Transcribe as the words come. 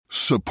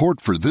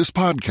Support for this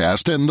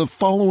podcast and the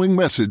following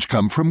message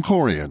come from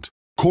Corient.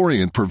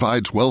 Corient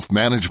provides wealth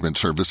management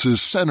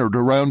services centered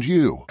around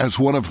you. As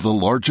one of the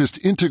largest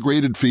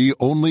integrated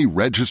fee-only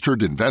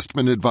registered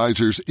investment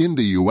advisors in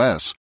the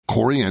U.S.,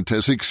 Corient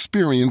has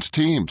experienced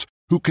teams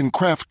who can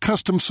craft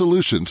custom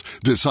solutions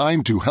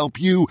designed to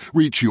help you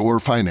reach your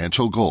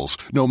financial goals,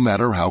 no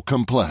matter how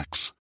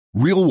complex.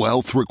 Real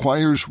wealth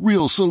requires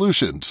real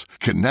solutions.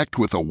 Connect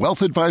with a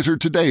wealth advisor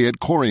today at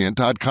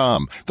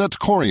Corient.com. That's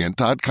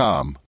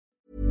Corient.com.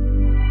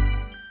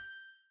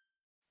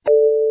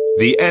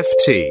 The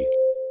FT.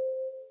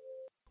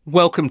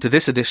 Welcome to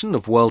this edition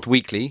of World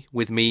Weekly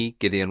with me,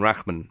 Gideon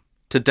Rachman.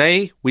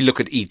 Today we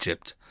look at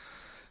Egypt.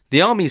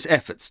 The army's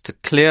efforts to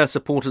clear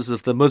supporters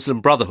of the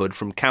Muslim Brotherhood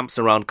from camps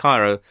around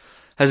Cairo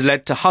has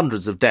led to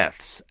hundreds of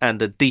deaths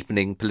and a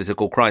deepening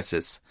political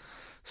crisis.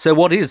 So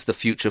what is the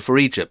future for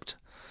Egypt?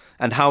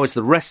 And how is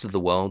the rest of the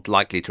world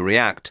likely to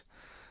react?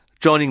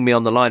 Joining me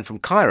on the line from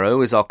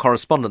Cairo is our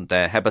correspondent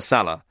there, Heber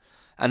Salah.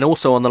 And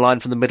also on the line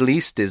from the Middle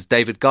East is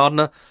David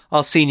Gardner,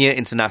 our senior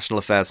international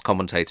affairs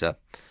commentator.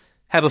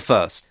 Heber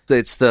first.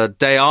 It's the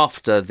day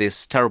after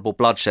this terrible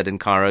bloodshed in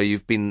Cairo.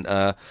 You've been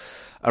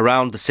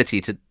around the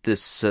city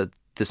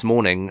this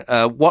morning.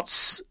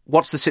 What's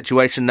the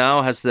situation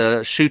now? Has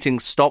the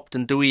shooting stopped?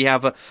 And do we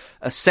have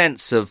a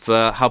sense of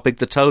how big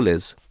the toll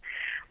is?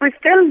 We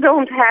still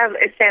don't have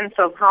a sense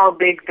of how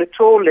big the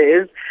toll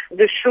is.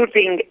 The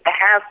shooting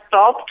has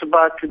stopped,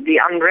 but the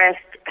unrest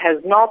has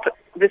not.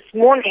 This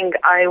morning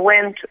I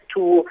went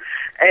to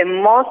a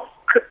mosque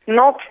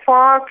not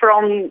far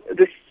from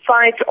the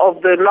site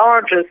of the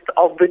largest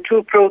of the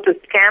two protest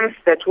camps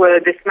that were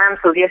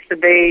dismantled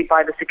yesterday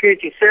by the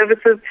security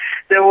services.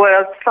 There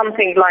were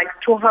something like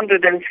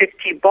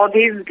 250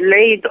 bodies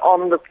laid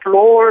on the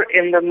floor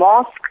in the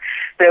mosque.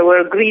 There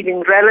were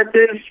grieving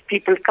relatives,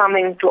 people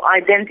coming to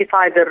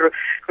identify their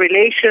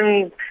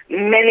relations.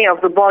 Many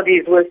of the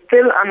bodies were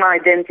still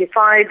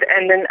unidentified,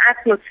 and an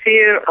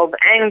atmosphere of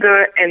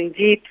anger and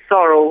deep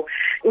sorrow.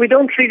 We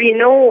don't really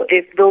know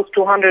if those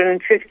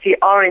 250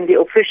 are in the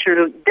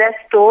official death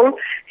toll.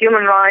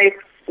 Human rights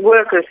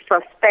workers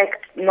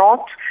suspect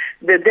not.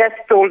 The death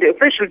toll, the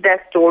official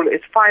death toll,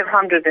 is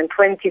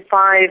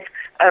 525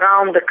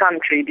 around the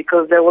country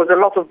because there was a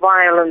lot of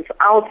violence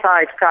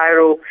outside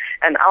Cairo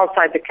and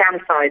outside the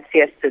campsites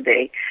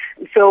yesterday.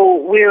 So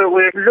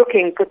we're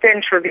looking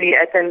potentially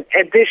at an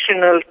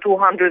additional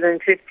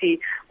 250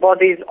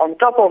 bodies on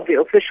top of the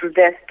official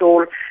death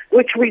toll,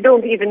 which we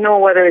don't even know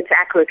whether it's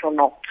accurate or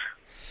not.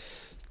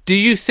 Do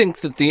you think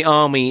that the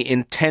army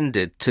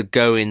intended to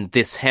go in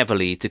this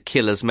heavily to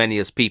kill as many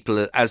as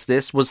people as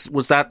this? Was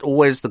that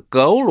always the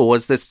goal, or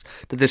did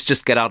this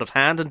just get out of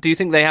hand? And do you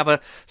think they have a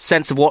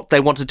sense of what they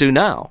want to do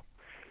now?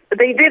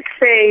 They did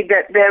say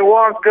that there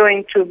was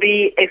going to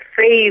be a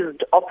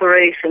phased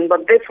operation,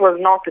 but this was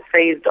not a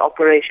phased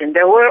operation.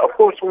 There were, of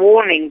course,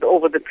 warnings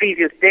over the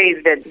previous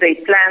days that they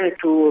planned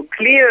to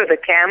clear the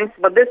camps,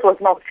 but this was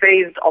not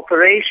phased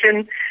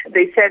operation.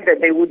 They said that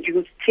they would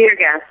use tear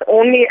gas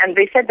only, and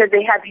they said that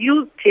they had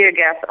used tear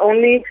gas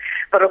only,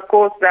 but of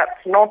course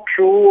that's not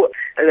true.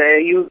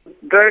 They used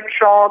bird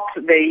shot,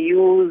 they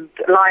used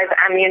live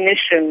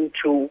ammunition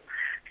too.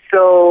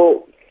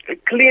 So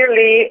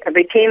clearly,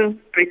 they came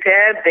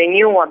prepared. They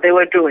knew what they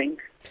were doing.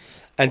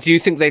 And do you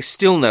think they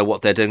still know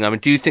what they're doing? I mean,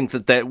 do you think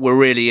that we're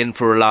really in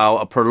for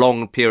a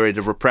prolonged period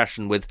of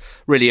repression with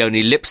really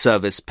only lip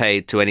service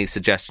paid to any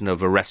suggestion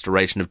of a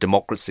restoration of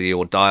democracy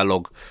or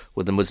dialogue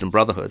with the Muslim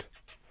Brotherhood?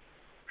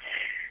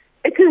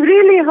 It is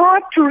really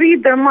hard to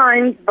read their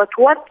minds, but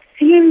what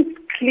seems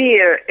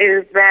clear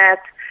is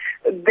that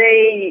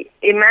they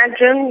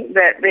imagine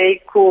that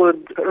they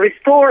could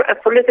restore a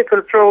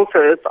political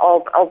process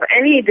of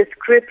any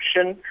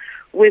description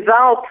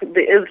without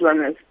the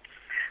Islamists.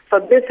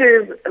 But this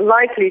is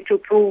likely to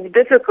prove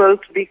difficult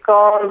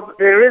because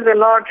there is a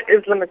large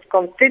Islamist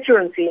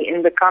constituency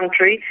in the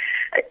country.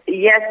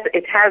 Yes,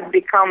 it has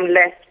become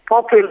less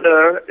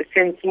popular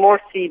since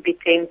Morsi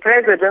became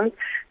president,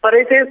 but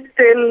it is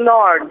still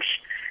large.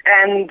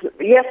 And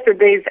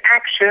yesterday's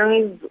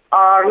actions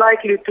are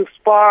likely to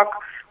spark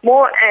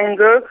more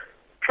anger,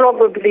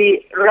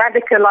 probably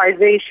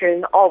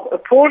radicalization of a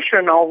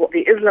portion of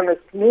the Islamist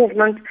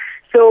movement.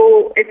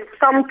 So if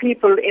some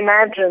people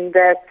imagine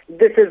that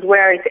this is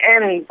where it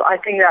ends, I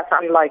think that's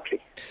unlikely.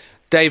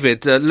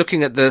 David,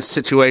 looking at the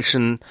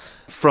situation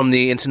from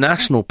the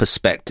international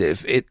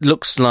perspective, it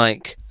looks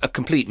like a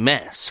complete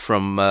mess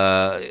from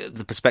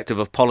the perspective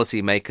of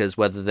policymakers,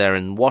 whether they're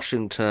in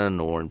Washington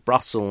or in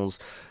Brussels.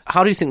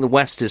 How do you think the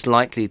West is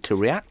likely to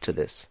react to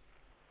this?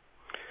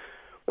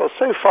 Well,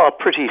 so far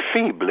pretty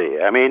feebly.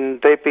 I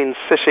mean, they've been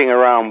sitting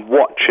around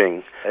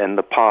watching in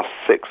the past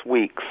 6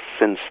 weeks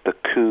since the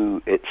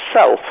coup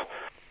itself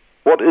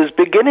what is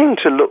beginning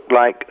to look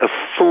like a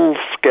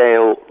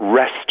full-scale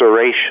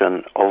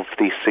restoration of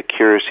the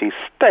security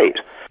state,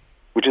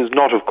 which is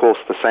not, of course,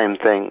 the same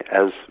thing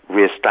as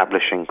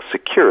re-establishing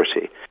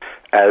security,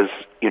 as,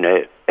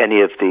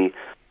 any of the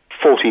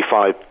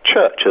 45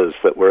 churches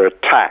that were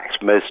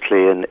attacked,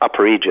 mostly in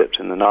Upper Egypt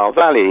in the Nile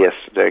Valley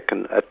yesterday,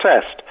 can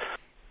attest.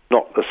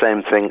 not the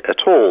same thing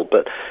at all.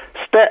 But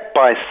step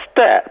by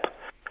step,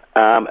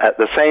 at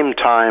the same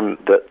time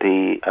that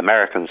the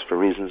Americans, for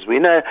reasons we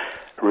know,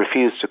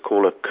 refused to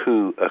call a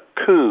coup a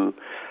coup,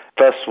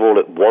 first of all,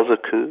 it was a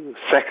coup.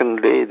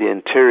 Secondly, the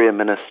Interior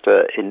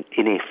Minister, in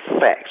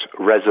effect,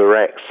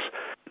 resurrects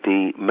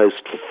the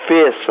most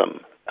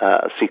fearsome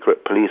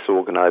secret police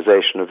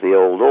organization of the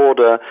old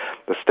order,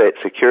 the State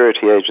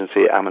Security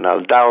Agency, Aman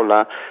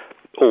al-Dawla,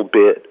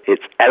 albeit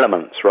its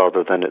elements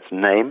rather than its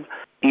name.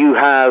 You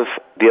have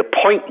the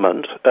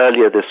appointment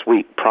earlier this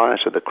week, prior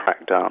to the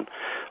crackdown,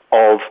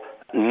 of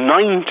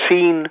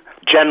 19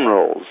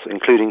 generals,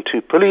 including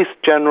 2 police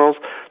generals,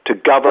 to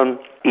govern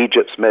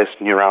Egypt's most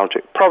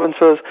neuralgic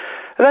provinces.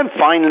 And then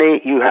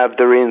finally, you have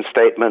the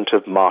reinstatement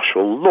of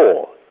martial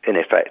law, in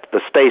effect,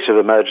 the state of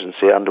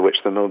emergency under which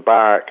the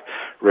Mubarak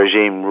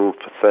regime ruled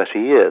for 30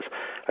 years.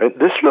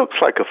 This looks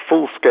like a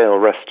full-scale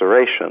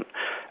restoration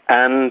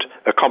and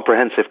a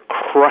comprehensive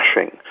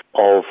crushing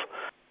of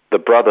the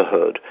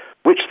Brotherhood,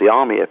 which the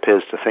army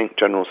appears to think,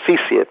 General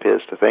Sisi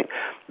appears to think,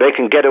 they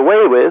can get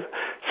away with,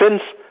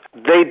 since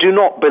they do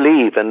not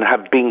believe and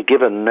have been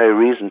given no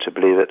reason to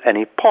believe at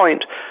any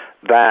point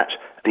that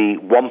the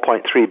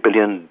 $1.3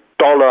 billion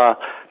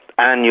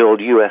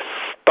annual U.S.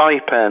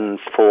 stipend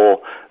for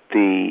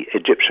the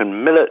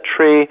Egyptian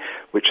military,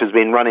 which has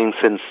been running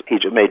since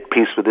Egypt made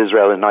peace with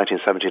Israel in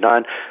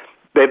 1979,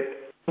 they've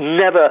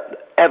never,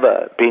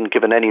 ever been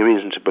given any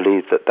reason to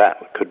believe that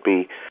that could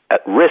be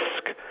at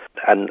risk,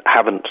 and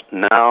haven't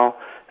now.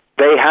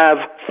 They have,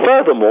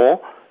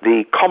 furthermore,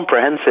 the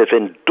comprehensive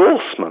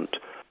endorsement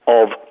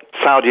of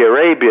Saudi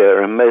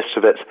Arabia and most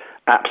of its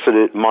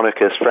absolute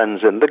monarchist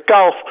friends in the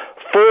Gulf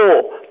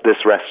for this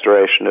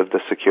restoration of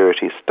the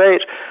security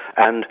state,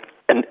 and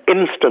an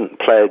instant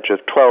pledge of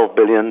 $12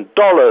 billion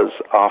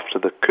after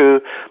the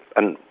coup,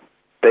 and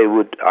they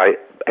would, I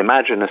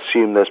imagine,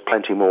 assume there's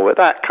plenty more where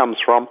that comes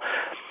from.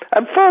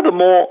 And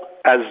furthermore,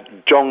 as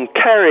John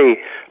Kerry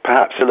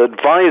perhaps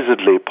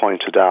ill-advisedly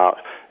pointed out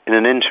in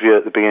an interview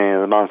at the beginning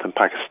of the month in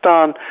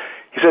Pakistan,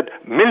 he said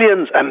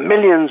millions and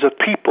millions of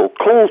people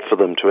called for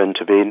them to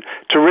intervene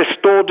to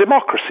restore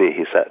democracy,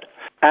 he said.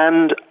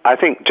 And I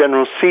think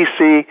General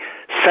Sisi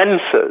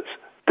senses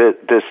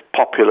this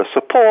popular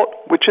support,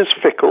 which is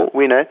fickle,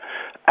 we know,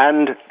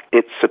 and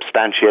it's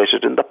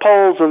substantiated in the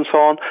polls and so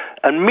on.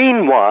 And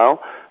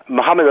meanwhile,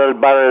 Mohammed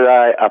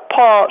al-Baradei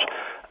apart,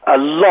 a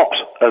lot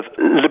of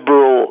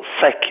liberal,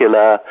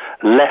 secular,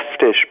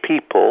 leftish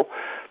people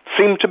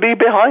seem to be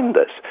behind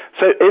this.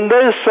 So in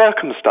those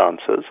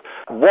circumstances,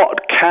 what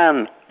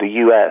can the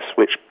US,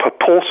 which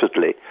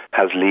purportedly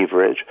has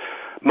leverage,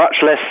 much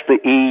less the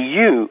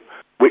EU,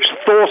 which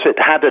thought it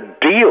had a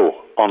deal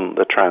on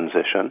the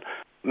transition,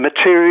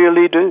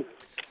 materially do?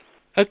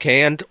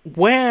 Okay, and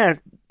where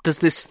does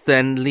this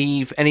then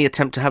leave any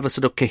attempt to have a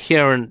sort of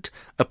coherent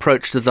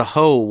approach to the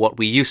whole, what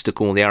we used to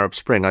call the Arab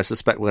Spring? I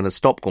suspect we're going to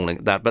stop calling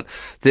it that, but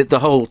the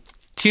whole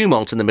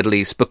tumult in the Middle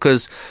East,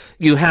 because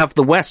you have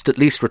the West, at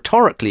least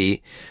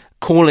rhetorically,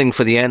 calling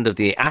for the end of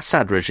the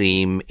Assad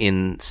regime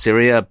in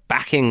Syria,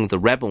 backing the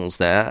rebels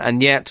there,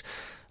 and yet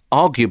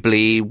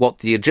arguably what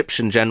the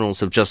Egyptian generals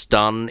have just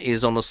done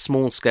is on a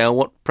small scale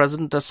what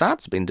President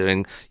Assad's been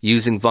doing,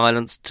 using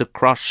violence to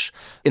crush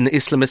an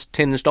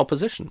Islamist-tinged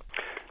opposition.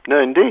 No,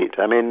 indeed.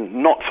 I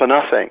mean, not for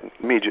nothing,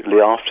 immediately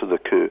after the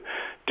coup,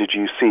 did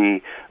you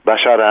see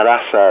Bashar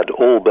al-Assad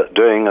all but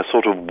doing a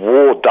sort of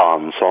war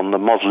dance on the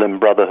Muslim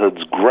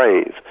Brotherhood's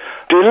grave.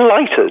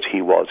 Delighted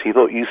he was. He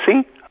thought, you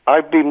see,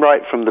 I've been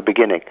right from the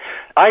beginning.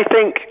 I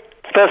think,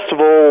 first of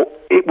all,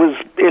 it was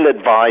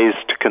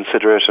ill-advised to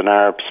consider it an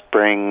Arab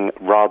Spring,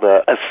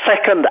 rather a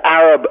second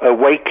Arab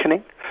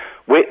awakening,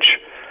 which,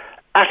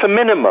 at a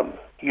minimum,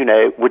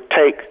 would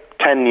take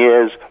 10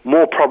 years,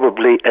 more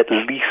probably at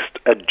least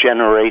a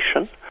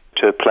generation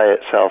to play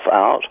itself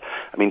out.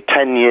 I mean,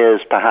 10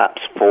 years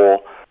perhaps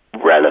for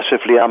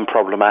relatively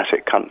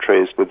unproblematic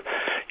countries with,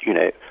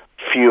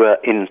 fewer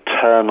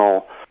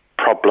internal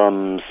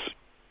problems.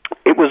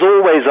 It was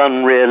always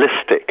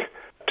unrealistic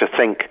to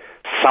think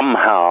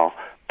somehow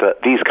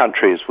that these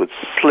countries would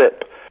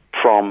slip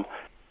from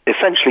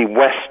essentially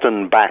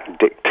Western-backed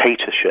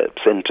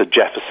dictatorships into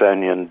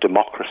Jeffersonian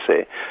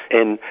democracy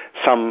in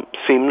some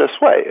seamless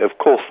way. Of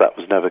course, that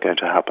was never going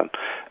to happen.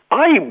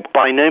 I,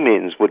 by no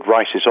means, would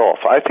write it off.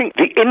 I think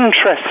the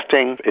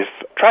interesting, if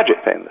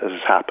tragic thing that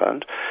has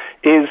happened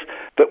is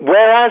that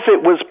whereas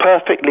it was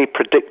perfectly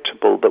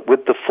predictable that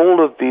with the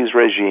fall of these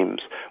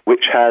regimes,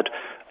 which had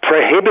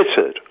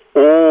prohibited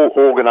all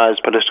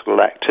organized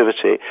political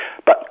activity,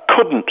 but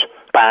couldn't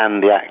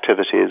ban the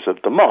activities of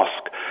the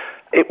mosque,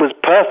 it was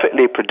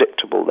perfectly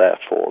predictable,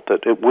 therefore,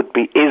 that it would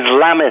be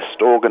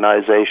Islamist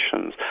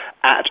organizations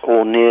at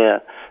or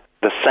near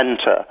the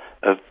center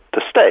of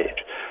the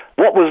stage.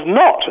 What was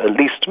not, at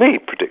least to me,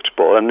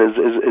 predictable, and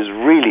is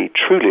really,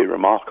 truly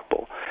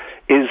remarkable,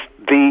 is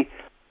the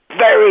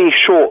very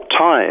short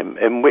time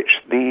in which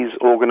these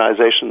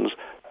organizations,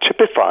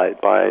 typified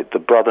by the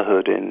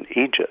Brotherhood in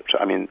Egypt,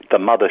 I mean, the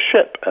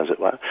mothership, as it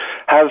were,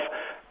 have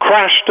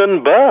crashed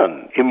and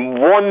burned. In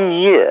 1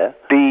 year,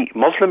 the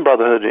Muslim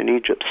Brotherhood in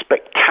Egypt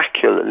spectacularly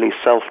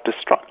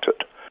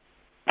self-destructed.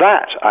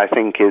 That, I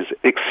think, is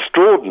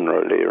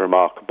extraordinarily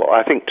remarkable.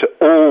 I think to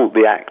all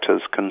the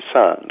actors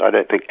concerned, I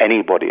don't think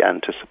anybody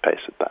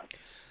anticipated that.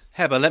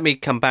 Heba, let me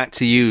come back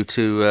to you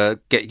to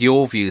get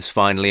your views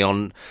finally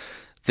on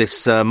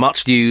this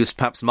much-used,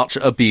 perhaps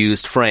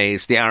much-abused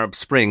phrase, the Arab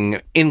Spring,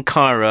 in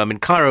Cairo. I mean,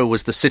 Cairo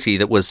was the city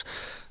that was,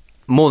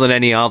 more than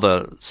any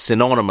other,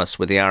 synonymous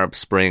with the Arab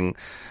Spring.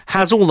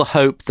 Has all the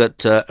hope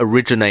that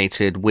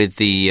originated with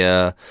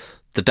the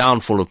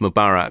downfall of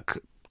Mubarak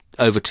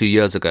over 2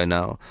 years ago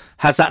now,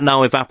 has that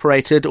now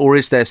evaporated, or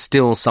is there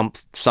still some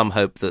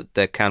hope that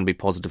there can be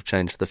positive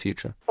change for the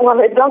future?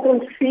 Well, it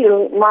doesn't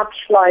feel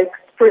much like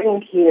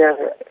spring here.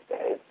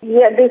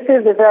 Yeah, this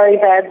is a very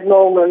bad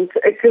moment.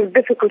 It is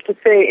difficult to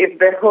say if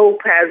the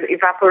hope has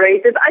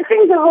evaporated. I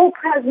think the hope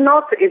has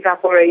not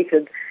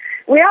evaporated.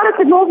 We are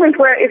at a moment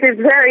where it is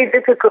very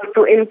difficult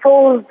to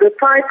impose the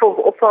type of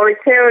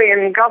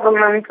authoritarian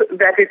government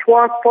that it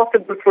was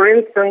possible, for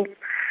instance,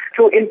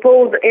 to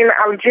impose in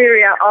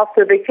Algeria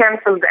after they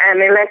cancelled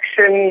an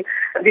election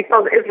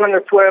because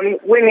Islamists were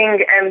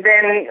winning, and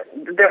then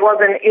there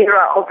was an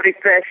era of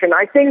repression.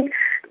 I think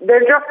there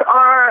just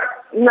are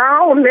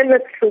now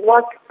limits to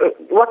what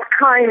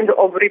kind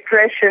of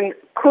repression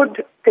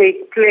could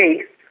take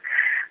place.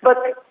 But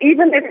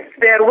even if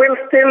there will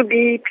still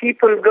be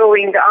people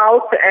going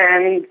out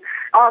and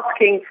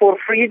asking for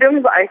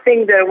freedoms, I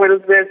think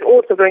there's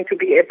also going to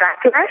be a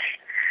backlash.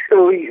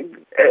 So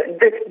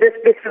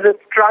this is a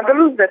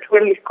struggle that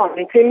will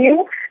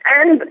continue.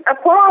 And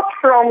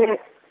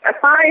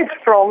aside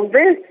from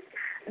this,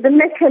 the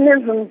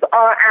mechanisms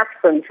are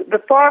absent. The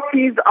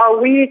parties are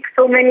weak.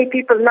 So many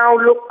people now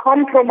look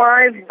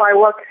compromised by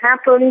what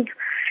happened.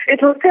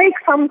 It will take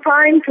some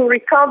time to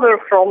recover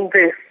from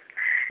this.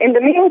 In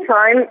the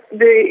meantime,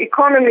 the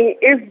economy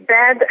is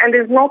bad and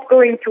is not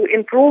going to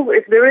improve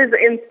if there is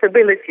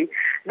instability.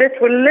 This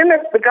will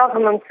limit the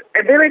government's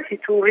ability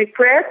to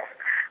repress,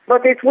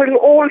 but it will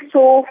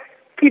also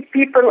keep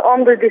people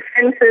on the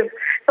defensive.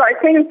 So I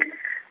think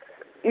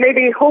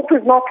maybe hope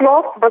is not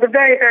lost, but a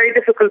very, very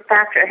difficult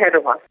patch ahead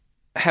of us.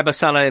 Heba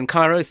Saleh in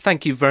Cairo,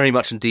 thank you very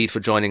much indeed for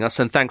joining us,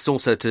 and thanks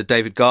also to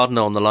David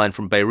Gardner on the line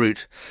from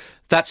Beirut.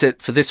 That's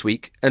it for this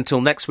week.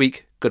 Until next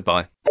week,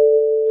 goodbye.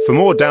 For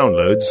more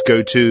downloads,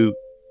 go to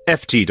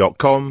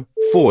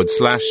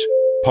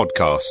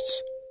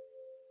ft.com/podcasts.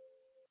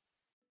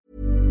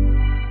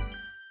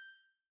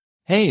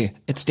 Hey,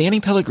 it's Danny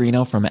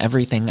Pellegrino from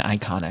Everything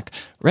Iconic.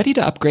 Ready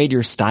to upgrade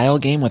your style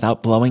game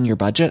without blowing your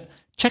budget?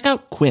 Check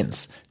out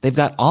Quince. They've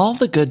got all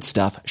the good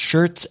stuff,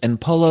 shirts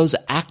and polos,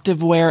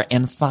 activewear,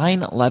 and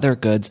fine leather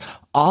goods,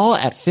 all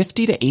at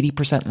 50 to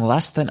 80%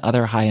 less than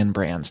other high-end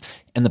brands.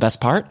 And the best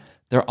part?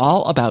 They're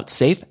all about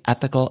safe,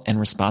 ethical, and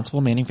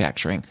responsible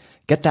manufacturing.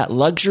 Get that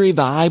luxury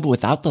vibe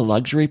without the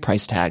luxury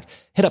price tag.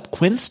 Hit up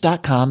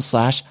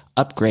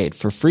quince.com/upgrade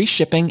for free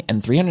shipping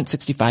and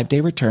 365-day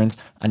returns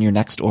on your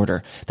next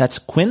order. That's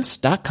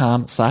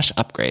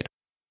quince.com/upgrade.